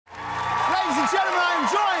and gentlemen, I am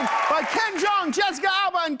joined by Ken Jeong, Jessica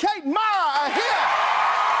Alba, and Kate Mara are here.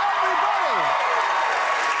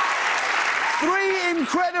 Everybody. 3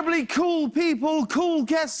 incredibly cool people, cool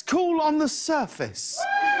guests, cool on the surface.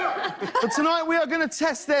 But tonight we are going to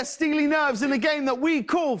test their steely nerves in a game that we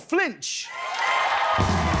call Flinch.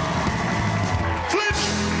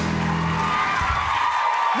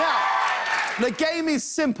 Now, the game is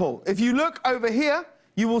simple. If you look over here,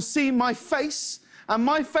 you will see my face, and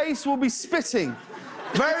my face will be spitting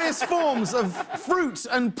various forms of fruit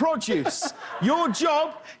and produce. Your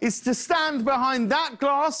job is to stand behind that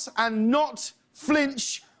glass and not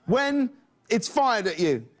flinch when it's fired at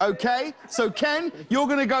you, OK? So, Ken, you're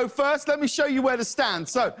going to go first. Let me show you where to stand.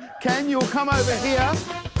 So, Ken, you'll come over here.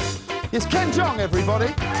 It's Ken Jeong, everybody.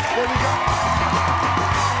 There we go.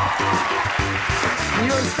 You're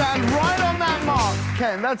going to stand right on that mark,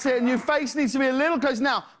 Ken. That's it. And your face needs to be a little close.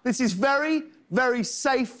 Now, this is very, very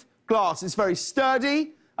safe glass. It's very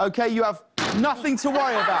sturdy, OK? You have nothing to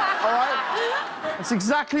worry about, all right? That's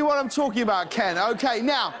exactly what I'm talking about, Ken. OK,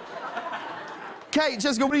 now, Kate,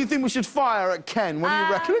 Jessica, what do you think we should fire at Ken? What do you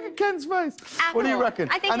reckon? Look at Ken's face. Apple. What do you reckon?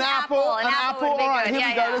 I think an apple. An apple. All right, here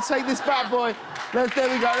we go. Let's take this bad boy. There we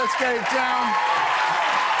go. Let's get it down.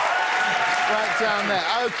 Right down there.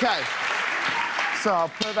 OK. So I'll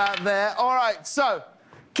put that there. All right, so,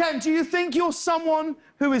 Ken, do you think you're someone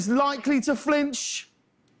who is likely to flinch?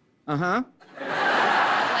 Uh-huh.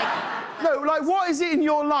 No, like, what is it in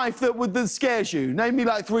your life that scares you? Name me,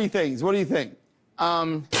 like, 3 things. What do you think?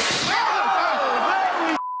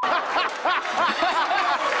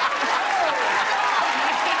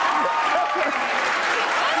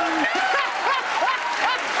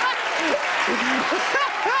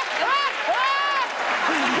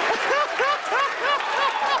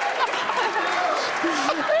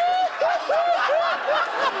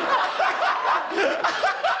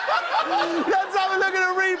 Let's have a look at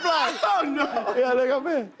a replay. Oh, no. Yeah, look up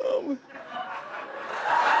here. Oh.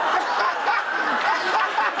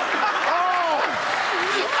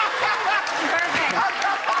 Perfect.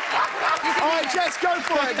 All right, Jess, go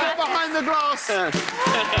for it. Get behind the glass.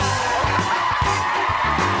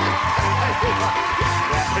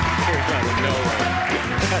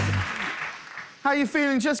 How you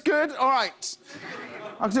feeling? Just good? All right.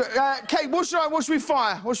 Kate, what should we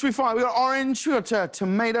fire? What should we fire? We got orange, we got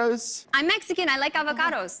tomatoes. I'm Mexican. I like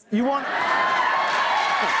avocados. You want...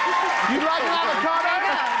 You like an avocado?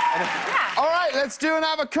 Yeah. All right, let's do an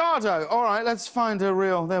avocado. All right, let's find a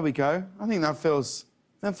real... There we go. I think that feels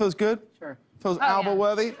good. Sure. Feels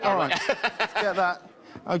Alba-worthy. Yeah. All right, let's get that.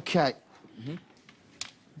 OK.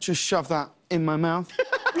 Just shove that in my mouth.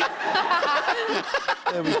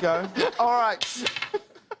 There we go. All right.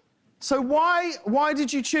 So why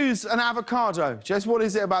did you choose an avocado? Jess, what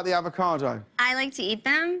is it about the avocado? I like to eat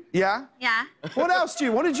them. Yeah? Yeah. What else do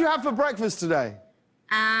you... What did you have for breakfast today?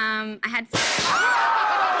 I had...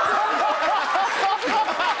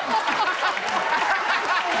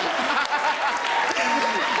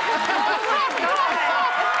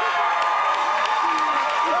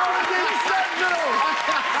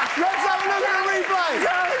 Let's have a look at the replay.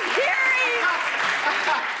 So scary.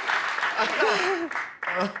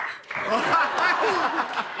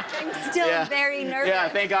 I'm still very nervous. Yeah,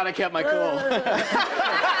 thank God I kept my cool.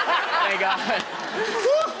 Thank God.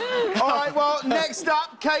 All right, well, next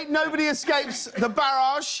up, Kate, nobody escapes the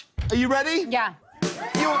barrage. Are you ready? Yeah.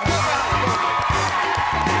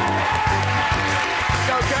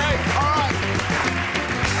 OK, all right.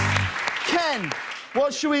 Ken,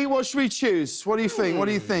 what should we choose? What do you think? What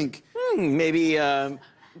do you think? Maybe a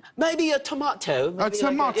tomato. A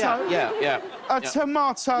tomato? Yeah. A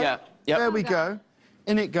tomato. Yeah. Yep. There we go.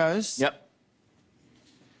 In it goes. Yep.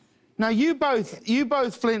 Now you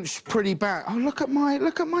both flinched pretty bad. Oh, look at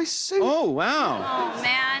my suit. Oh, wow. Oh,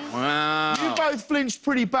 man. Wow. You both flinched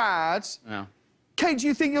pretty bad. Yeah. Kate, do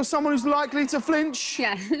you think you're someone who's likely to flinch?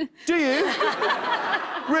 Yeah. Do you?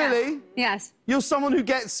 Really? Yes. You're someone who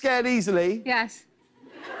gets scared easily? Yes.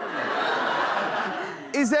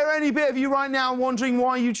 Is there any bit of you right now wondering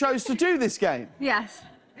why you chose to do this game? Yes.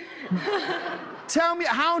 Tell me,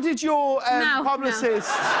 how did your publicist...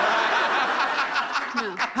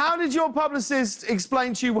 No. How did your publicist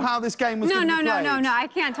explain to you how this game was going to be played? No. I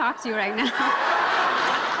can't talk to you right now.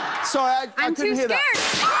 Sorry, I I'm couldn't too hear scared.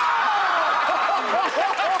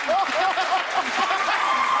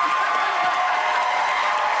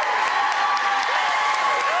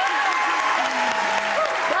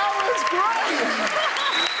 That was great!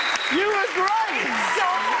 You were great!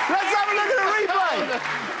 Let's have a look at the replay!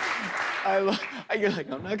 You're like,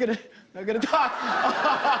 I'm not gonna talk.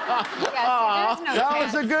 Yes, there's no That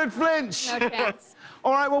chance. was a good flinch. No chance.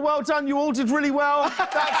 All right, well done. You all did really well. That's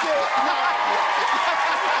it. No.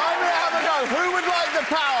 I'm going to have a go. Who would like the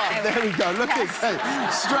power? There we go. Look at it.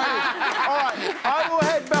 Straight. All right, I will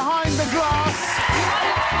head behind the glass.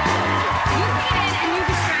 You get in and you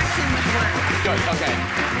distract him with work. Good, okay.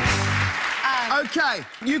 Okay,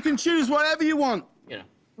 you can choose whatever you want. You know.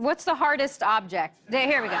 What's the hardest object? There,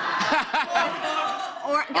 here we go.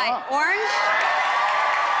 Orange?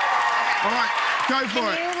 All right, go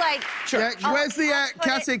for it. Can you, like... Sure. Yeah, where's the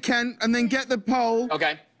that's it, Ken, and then get the pole.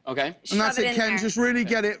 Okay, okay. And that's Shove it, in Ken. there. Just really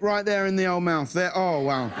get it right there in the old mouth. There. Oh,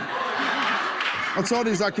 wow. What's odd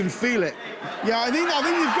is I can feel it. Yeah, I think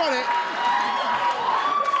you've got it.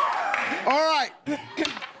 All right.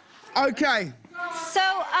 Okay. So,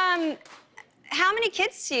 how many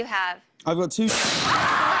kids do you have? I've got 2.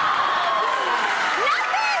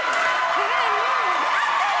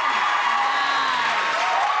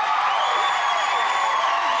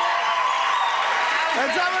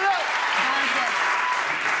 Let's have a look.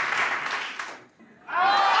 Oh!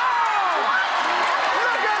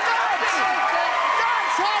 Look at that!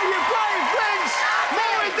 That's how you play